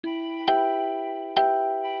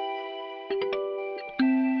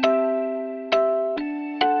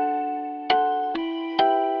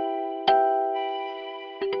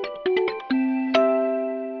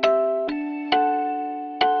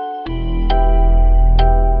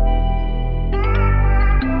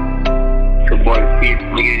beat,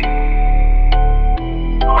 nigga.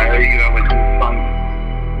 I heard you got with some fun.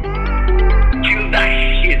 Kill that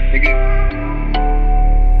shit, nigga.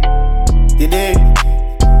 Yediigg,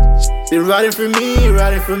 you're riding for me,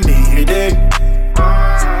 Yediigg.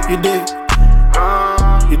 Yediigg,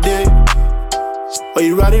 Yediigg. Oh,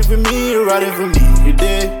 you riding for me,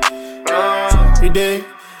 Yediigg. Yediigg.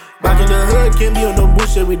 Back in the hood, can't be on no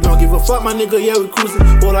bullshit. We don't give a fuck, my nigga, yeah, we cruising.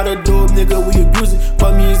 Whole lot of dope, nigga, we abuse it.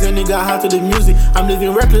 Fuck me and nigga, hot to the music. I'm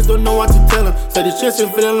living reckless, don't know what to tell him. Said the chest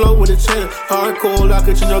and feeling low with a cheddar. Hard cold, I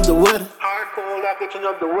could change up the weather.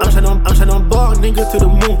 I'm tryna ball, nigga, to the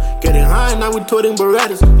moon. Getting high, now we toting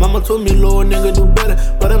Berettas. Mama told me, little nigga, do better.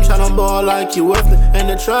 But I'm tryna ball like you Wesley. And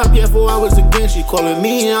the trap, yeah, 4 hours again. She calling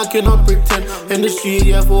me, I cannot pretend. In the street,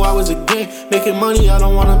 yeah, 4 hours again. Making money, I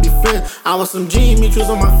don't wanna be friends. I want some Jimmy Choos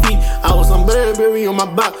on my feet. I want some Burberry on my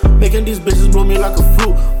back. Making these bitches blow me like a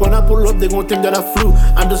flute. When I pull up, they gon' think that I flew.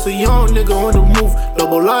 I'm just a young nigga on the move.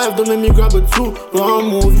 Double life, don't make me grab a two. Don't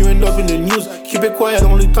move, you end up in the news. Keep it quiet,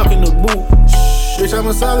 only talking the boo. Bitch, I'm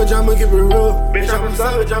a savage, I'ma keep it real. Bitch, I'm a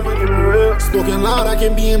savage, I'ma keep it real. Spoken loud, I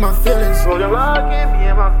can't be in my feelings. Spoken loud, I can't be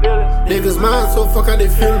in my feelings. Niggas mine, so fuck how they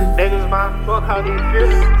feeling. Niggas mine, fuck how they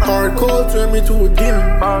feeling. Hardcore, turn me to a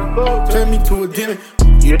demon. Hardcore, turn me to a demon.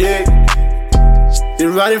 Yediigg,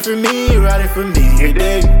 you're riding for me,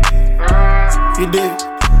 Yediigg. Yediigg,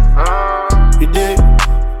 Yediigg.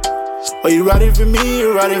 Oh, you riding for me,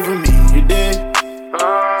 Yediigg.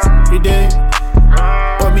 Yediigg.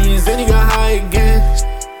 Me and Zenny got high again.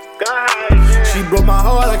 She broke my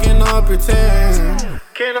heart, I cannot pretend.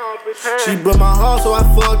 She broke my heart, so I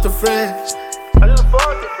fucked a friend.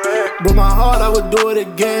 Broke my heart, I would do it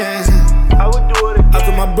again.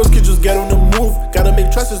 After my bros could just get on the move. Gotta make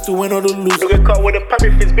choices to win or to lose. You get caught with a puppy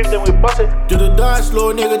fist, bitch, then we bust it. Do the dodge,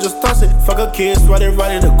 slow nigga, just toss it. Fuck a kids, riding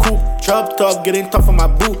in the coupe. Drop top, getting tough on my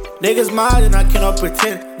boot. Niggas mad and I cannot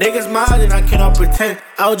pretend.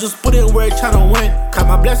 I was just put in work tryna win. Count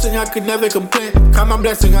my blessing, I could never complain.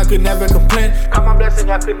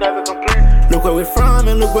 Look where we from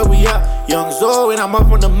and look where we at. Young Zoe and I'm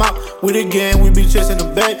up on the map. With the gang, we be chasing the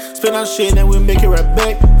bag. Spin our shit and we make it right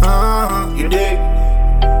back. Yediigg.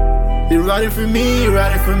 You're riding for me,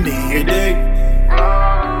 Yediigg.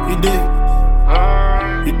 Yediigg.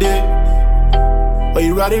 Oh,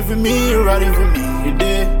 you riding for me,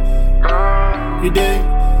 Yediigg. Yediigg.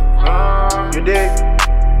 Yediigg.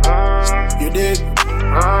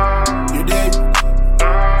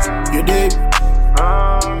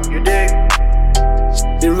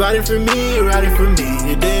 You're riding for me,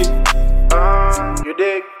 Yediigg.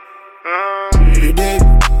 Yediigg.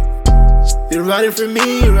 You're riding for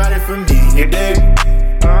me, Yediigg.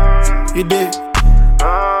 Yediigg.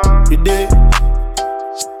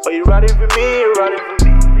 Oh, you riding for me,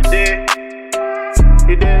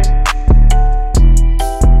 Yediigg.